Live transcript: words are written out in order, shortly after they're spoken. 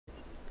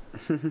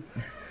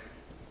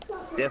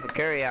Stephen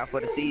Curry out for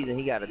the season.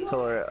 He got a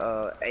tore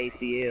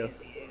ACL.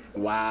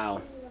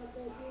 Wow.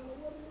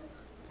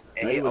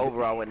 And his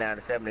overall went down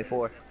to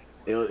 74.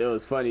 It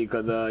was funny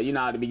because you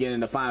know at the beginning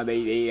of the final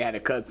they had a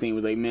cutscene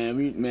was like man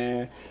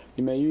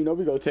you know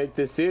we gonna take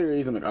this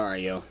series. I'm like, all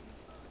right, yo.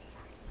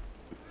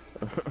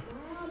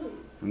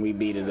 And we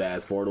beat his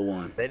ass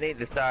 4-1. They need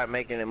to start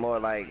making it more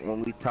like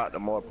when we talk to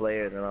more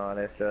players and all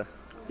that stuff.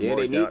 Yeah,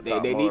 they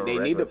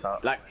need to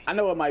like, I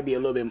know it might be a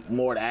little bit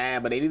more to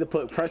add, but they need to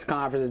put press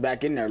conferences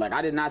back in there. Like,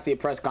 I did not see a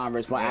press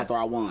conference for after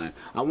I won.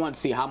 I want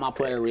to see how my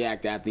player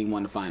reacted after he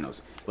won the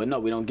finals. But no,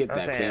 we don't get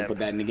that. Can't put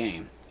that in the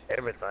game.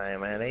 Everything,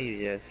 man. They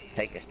just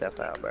taking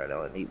stuff out, bro.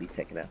 Don't need to be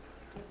taken out.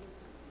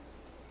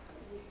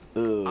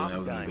 Ooh, that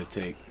wasn't a good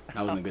take.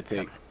 That wasn't a good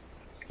take.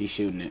 He's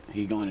shooting it.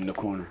 He's going in the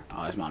corner.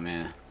 Oh, that's my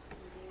man.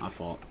 My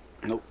fault.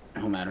 Nope.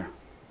 No matter.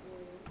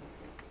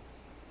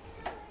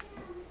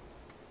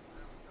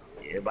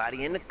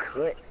 Everybody in the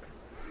cut.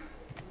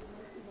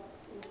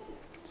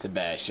 It's a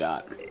bad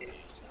shot.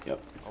 Yep.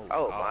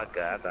 Oh my god,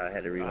 I thought I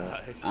had to rebound.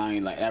 I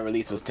mean, like, that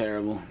release was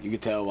terrible. You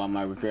could tell by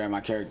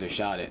my character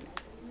shot it.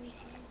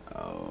 This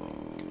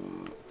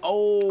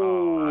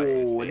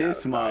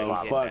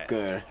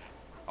motherfucker.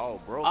 Oh,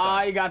 bro. Oh,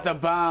 he got the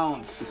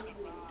bounce.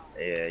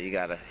 Yeah, you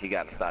gotta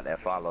start that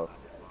follow.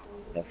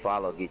 That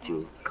follow get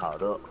you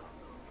caught up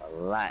a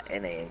lot,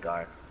 and they ain't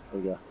guard.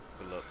 Here we go.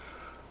 Good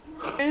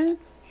look.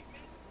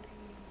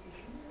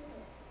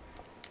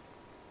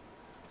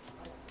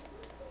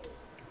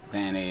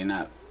 Man, they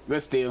not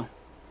good steal.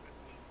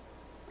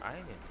 I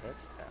ain't even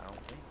touched that. I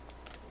don't think.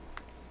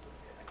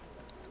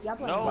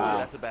 No, wow.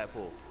 That's a bad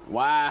pull.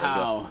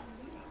 Wow.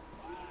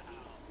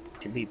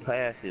 Should be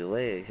past your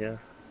legs, yeah.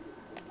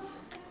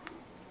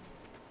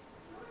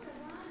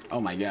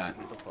 Oh my god.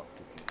 What the fuck?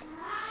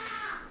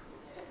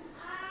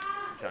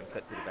 I'm trying to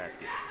cut through the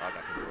basket. Oh, I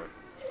got you for it.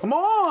 Come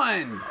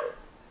on.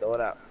 Throw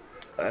it out.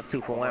 That's 2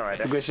 for 1 right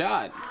That's there. a good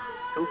shot.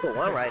 2 for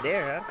 1 right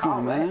there, huh? Come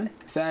on, man.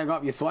 Sag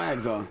off your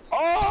swags on.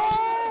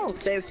 Oh!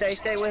 Stay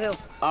with him.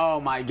 Oh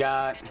my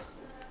god.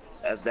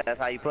 That's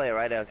how you play it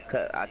right there.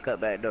 I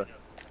cut back door.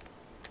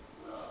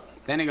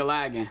 That nigga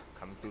lagging.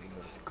 Coming through the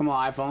middle. Come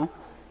on, iPhone.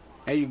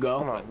 There you go.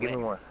 Come on, give me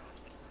one.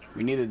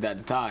 We needed that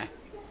to tie.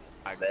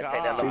 I Better got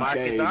take that it.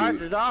 Lamarcus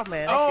Aldridge off,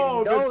 man.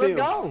 Oh, good steal.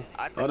 Go.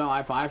 Hold on,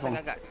 I iPhone. think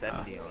I got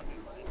 70 on.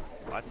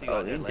 Oh, I see you Oh,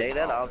 out there you take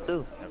that off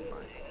too. Never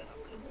mind.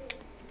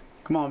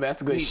 Come on, man. That's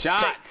a good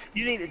shot.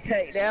 You need to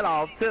take that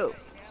off too.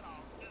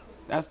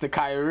 That's the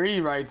Kyrie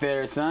right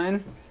there,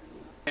 son.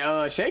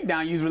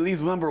 Shakedown used release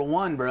number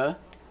 1, bruh.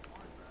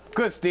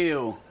 Good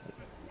steal.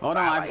 Hold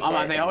on, I'm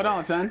about to say, hold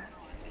on, son.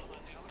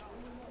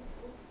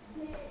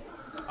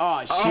 Oh,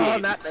 shit. Oh,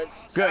 not the,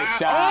 good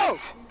shot. Oh!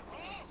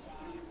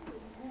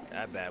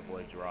 That bad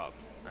boy dropped.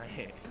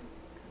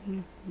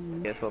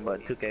 Guess what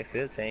about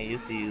 2K15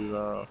 used to use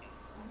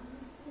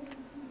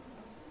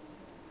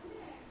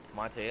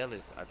Monte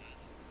Ellis.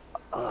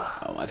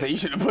 Oh, I say you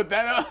should have put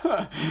that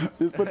up.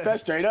 Just put that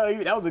straight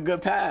up. That was a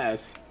good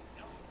pass.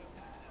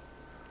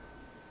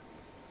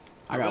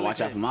 I gotta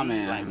watch out for my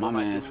man. Like, my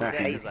man's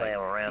fucking playing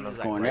around him.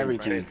 scoring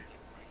everything.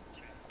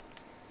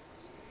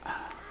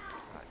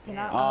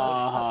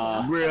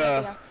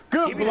 Bruh.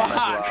 Good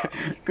block.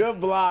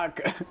 Good block.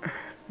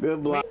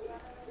 Good block.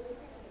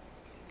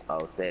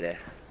 Oh, stay there.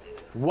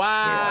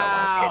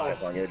 Wow. Catch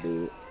up on your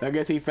dude. I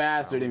guess he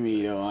faster than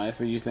me though. That's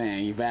what you're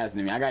saying. He faster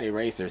than me. I got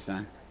eraser,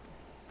 son.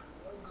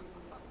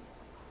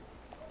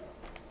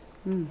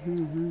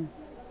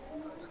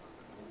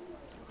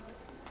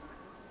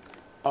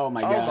 Oh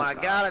my god. Oh my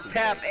god, a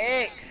tap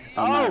X.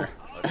 Oh.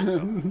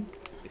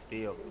 It's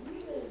still.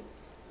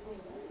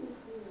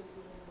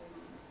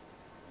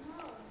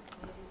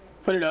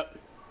 Put it up.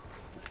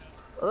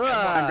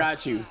 I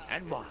got you.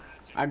 And more.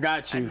 I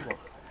got you.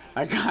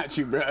 I got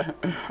you, bro.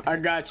 I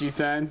got you,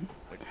 son.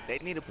 They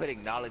need to put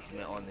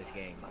acknowledgement on this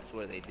game. I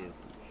swear they do.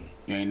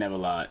 You ain't never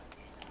lied.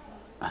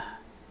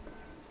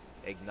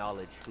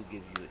 Acknowledge who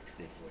gives you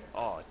assist.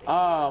 Oh, damn.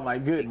 Oh my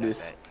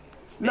goodness.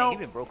 No. No. He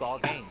been broke all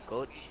game,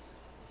 coach.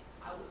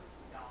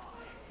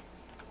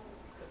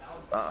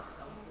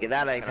 Get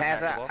out of there,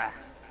 pass out.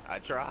 I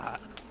tried.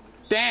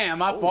 Damn,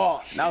 my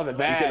fault. That was a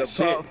bad shit. I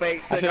should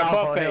have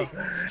pump fake.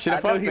 Should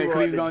have pump fake because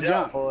he was gonna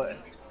jump.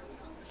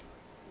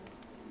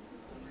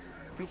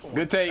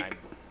 Good take.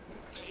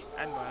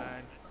 And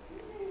mine.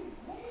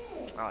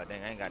 Oh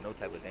dang, I ain't got no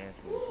type of dance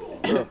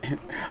move.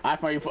 I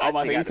thought you. I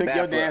was like, you took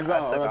your dance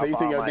off. I was like, you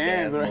took your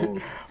dance,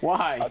 right?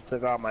 Why? I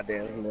took all my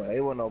dance moves.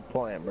 It wasn't no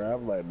point, bro.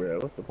 I'm like, bro,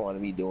 what's the point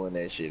of me doing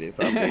that shit if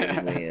I'm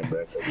really win,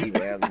 bro? Because he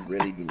randomly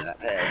really do not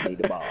pass me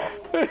the ball.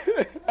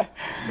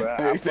 Bro,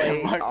 I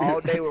played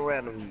all day with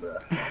random,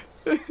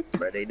 bro.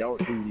 Bro, they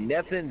don't do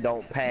nothing,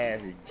 don't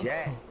pass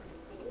jack.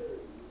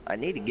 I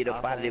need to get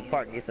up out of the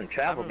park and get some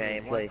travel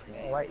gameplay.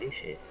 I don't like this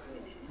shit.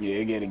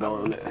 Yeah, get it.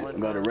 Go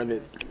to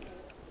Rivet.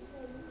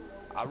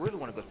 I really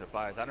want to go to the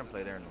Flyers. I didn't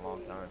play there in a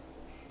long time.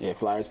 Yeah,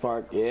 Flyers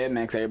Park. Yeah,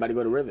 man, 'cause everybody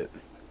go to Rivet.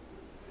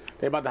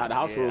 They about to have the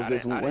house rules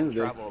this I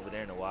Wednesday. didn't travel over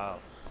there in a while.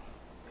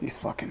 These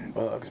fucking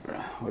bugs, bro.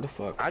 What the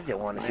fuck? I just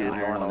want to see what's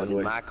going on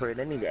in my career.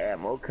 They need to add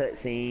more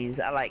cutscenes.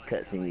 I like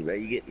cutscenes, bro.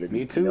 You get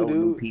to know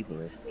new people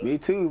and stuff. Me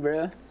too,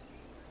 bro.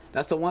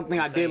 That's the one thing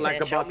I did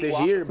like about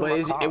this year, but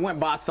it went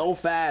by so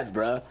fast,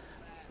 bro.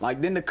 Like,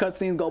 then the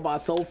cutscenes go by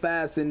so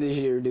fast in this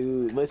year,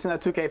 dude. But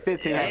since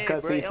 2K15 had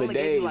cutscenes for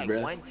days, like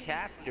bro. One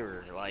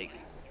chapter, like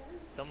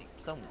some,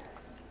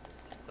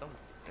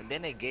 and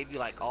then they gave you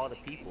like all the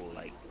people.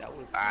 Like that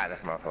was. Ah,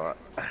 that's my fault.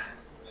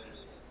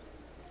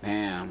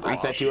 Damn, I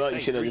set you up. You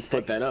should have just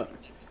put that up.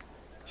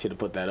 Should have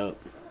put that up.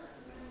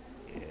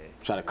 Yeah.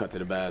 Try to cut to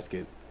the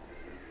basket.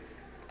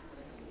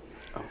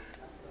 Oh.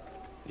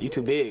 You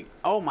too big.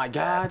 Oh my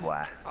god. That's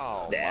why.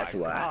 Oh that's my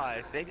why.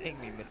 gosh, they make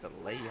me miss a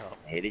layup.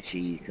 Hit the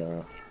cheese,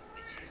 come.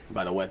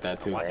 About to wet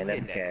that too. And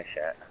that's a cash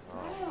shot.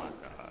 Oh my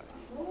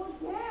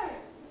god.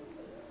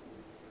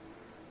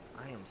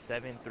 I am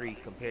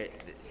 7'3" compared.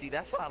 See,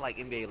 that's why I like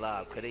NBA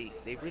Live, cause they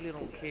really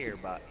don't care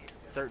about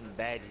certain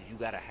badges you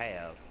gotta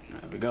have.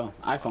 There we go.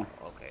 iPhone.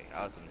 Okay,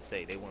 I was gonna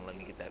say they wouldn't let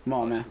me get that. Come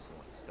on, man.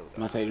 I'm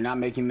gonna say, do not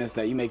make you miss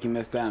that. You make you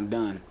miss that, I'm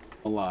done.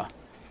 Allah.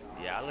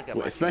 Yeah, I look at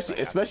Well,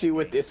 especially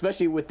with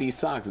these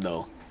socks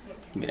though.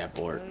 Give me that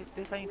board.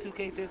 This ain't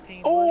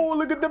 2K15. Oh,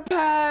 look at the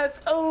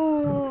pass.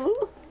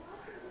 Oh.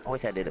 I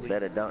wish I did a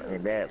better dunk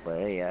than that, but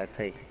hey, I'll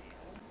take it.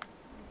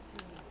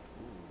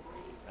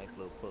 Nice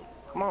little pull.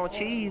 Come on,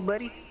 cheese,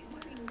 buddy.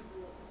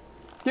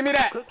 Give me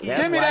that.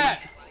 Give me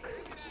that.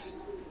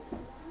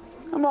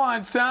 Come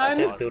on, son.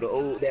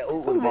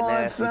 Come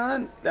on,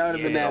 son. That would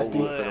have been nasty.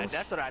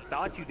 That's what I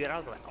thought you did. I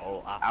was like,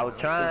 oh. I was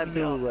trying to.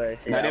 No,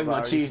 they was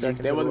gonna cheese you.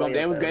 They was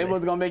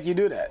gonna make you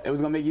do that. It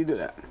was gonna make you do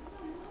that.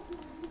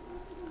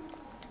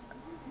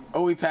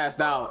 Oh, he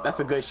passed out. That's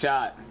a good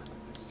shot.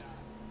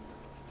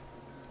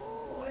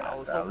 I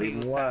was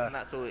hoping he was passing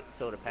out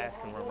so the pass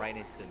can run right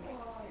into me.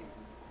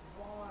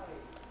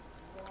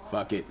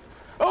 Fuck it.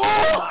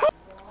 Oh!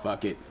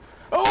 Fuck it.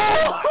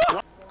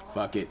 Oh!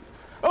 Fuck it.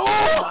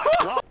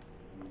 Oh!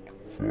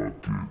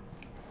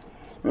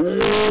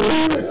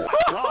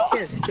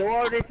 Just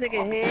show this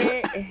nigga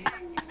head.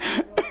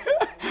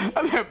 I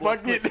said,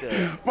 fuck it.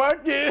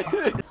 Fuck it.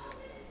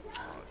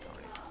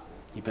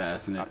 He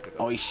passing it.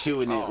 Oh, he's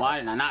shooting it. Why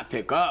did I not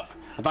pick up?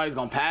 I thought he was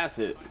gonna pass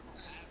it.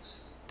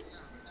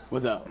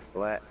 What's up?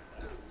 Flat.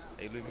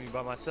 They leave me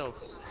by myself.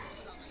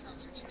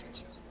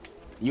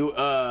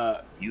 UCLA.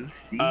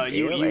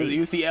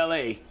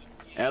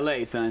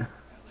 LA, son.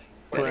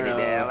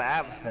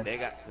 They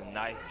got some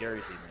nice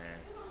jersey, man.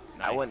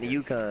 Nice I went to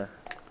UConn.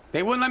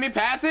 They wouldn't let me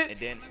pass it? And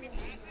then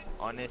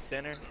on this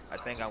center, I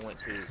think I went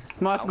to.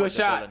 Come on, that's a good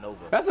shot.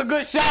 That's a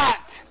good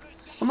shot.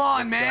 Come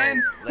on,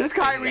 man. This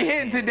Kyrie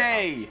hitting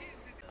today.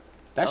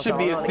 That should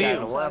be a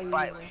steal.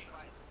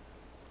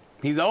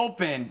 He's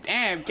open.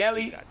 Damn,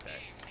 Kelly.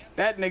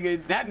 That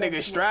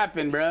nigga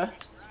strapping, bruh.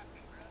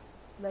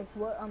 Lex,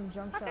 what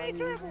jump shot are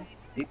you using?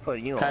 He put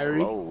you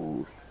Kyrie. on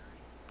lows.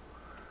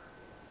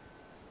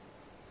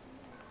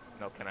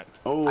 No, can I?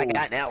 Oh, I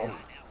got that one.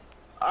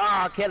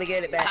 Oh, Kelly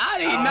get it back. How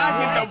did he not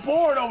get the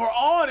board over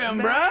all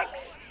them,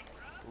 bruh?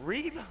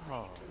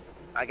 Rebound.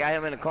 I got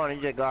him in the corner,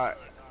 just guard.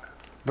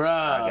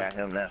 Bruh. I got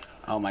him now.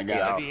 Oh my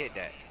god. Let me hit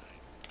that.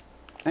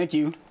 Thank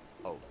you.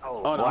 Oh,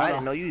 hold on, I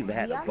didn't know you even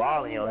had the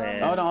ball in your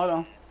hand. Hold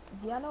on.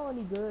 Do y'all know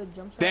any good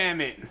jump shots?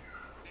 Damn it.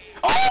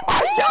 Oh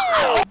my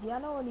god! Do y'all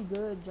know any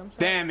good jump shots?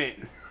 Damn it.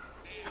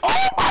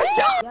 Oh my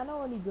god! Do y'all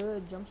know any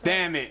good jump shots?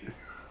 Damn it.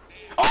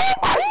 Oh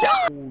my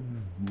god!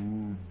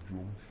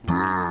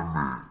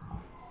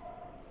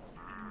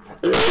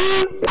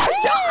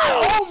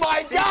 Oh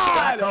my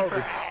god!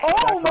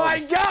 Oh my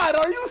god!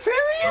 Are you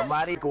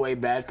serious? Away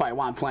badge. Probably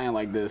why I'm playing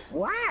like this.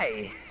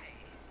 Why?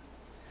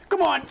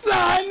 Come on,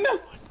 son!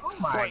 Oh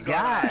my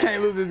god! We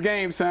can't lose this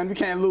game, son. We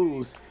can't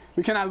lose.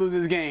 We cannot lose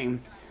this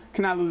game.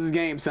 Cannot lose this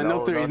game, son.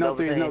 No threes, no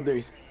threes, no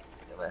threes.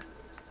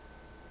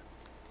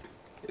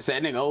 It's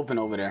that nigga open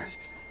over there.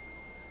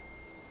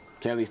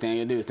 Kelly, stay on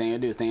your dude, stay on your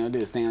dude, stay on your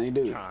dude, stay on your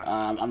dude.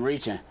 I'm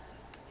reaching.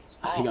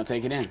 He gonna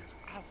take it in.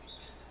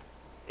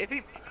 If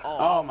he,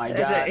 oh my god.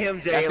 That's the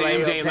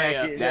MJ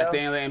layup. That's the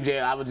package,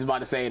 MJ. I was just about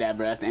to say that,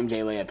 bro. That's the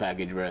MJ layup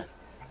package, bro.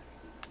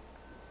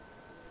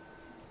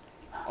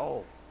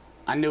 Oh.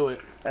 I knew it.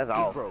 That's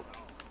all. Broke.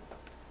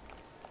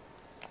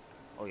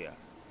 Oh yeah.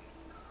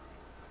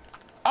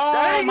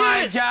 Oh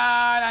my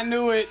god, I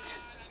knew it.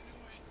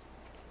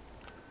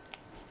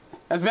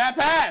 That's a bad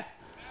pass.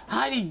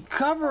 How'd he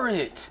cover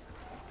it?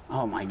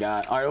 Oh my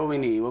god. All right, what we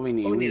need? What we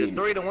need? We need a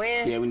 3 to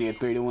win? Yeah, we need a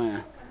 3 to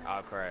win.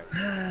 Oh crap.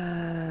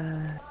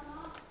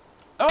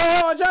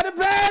 Oh, I tried to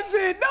pass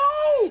it.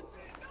 No.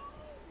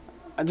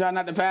 I tried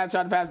not to pass.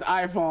 Tried to pass the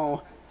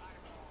iPhone.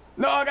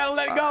 No, I gotta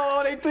let it go.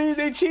 Oh, they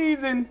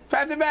cheesing.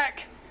 Pass it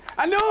back.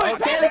 I knew it.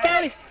 Pass it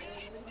back.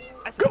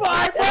 Come on,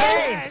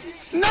 iPhone.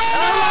 No!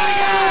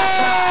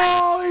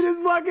 Oh, he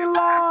just fucking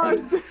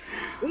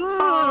lost.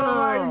 Oh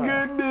my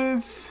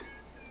goodness.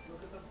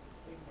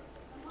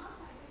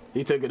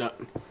 He took it up.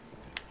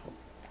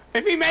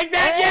 If he make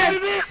that,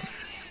 yes.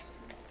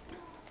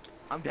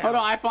 I'm down. Hold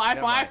on,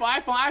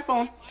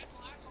 iPhone.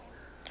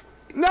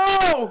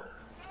 No!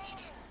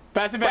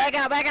 Pass it back.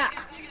 Back out.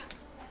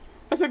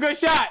 That's a good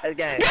shot.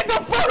 Get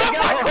the fuck up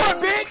my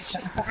court, bitch.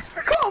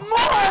 Come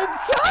on,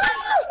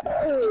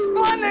 son.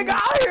 My nigga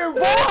out here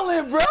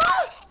balling, bro.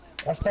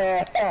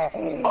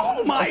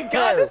 Oh my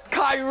God, this is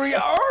Kyrie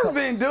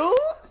Irving, dude.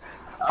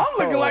 I'm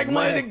looking like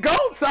one of the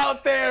GOATs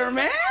out there,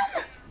 man.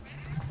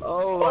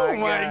 Oh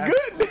my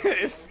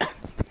goodness.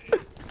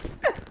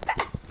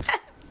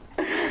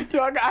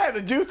 Yo, I had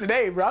the juice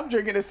today, bro. I'm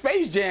drinking the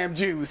Space Jam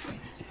juice.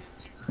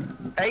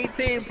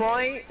 18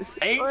 points.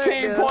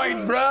 18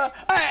 points, bro.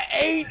 I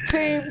had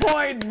 18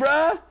 points,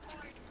 bro.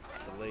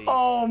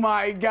 Oh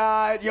my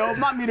God. Yo,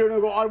 my meter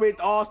gonna go all the way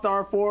to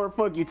All-Star 4.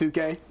 Fuck you,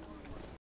 2K.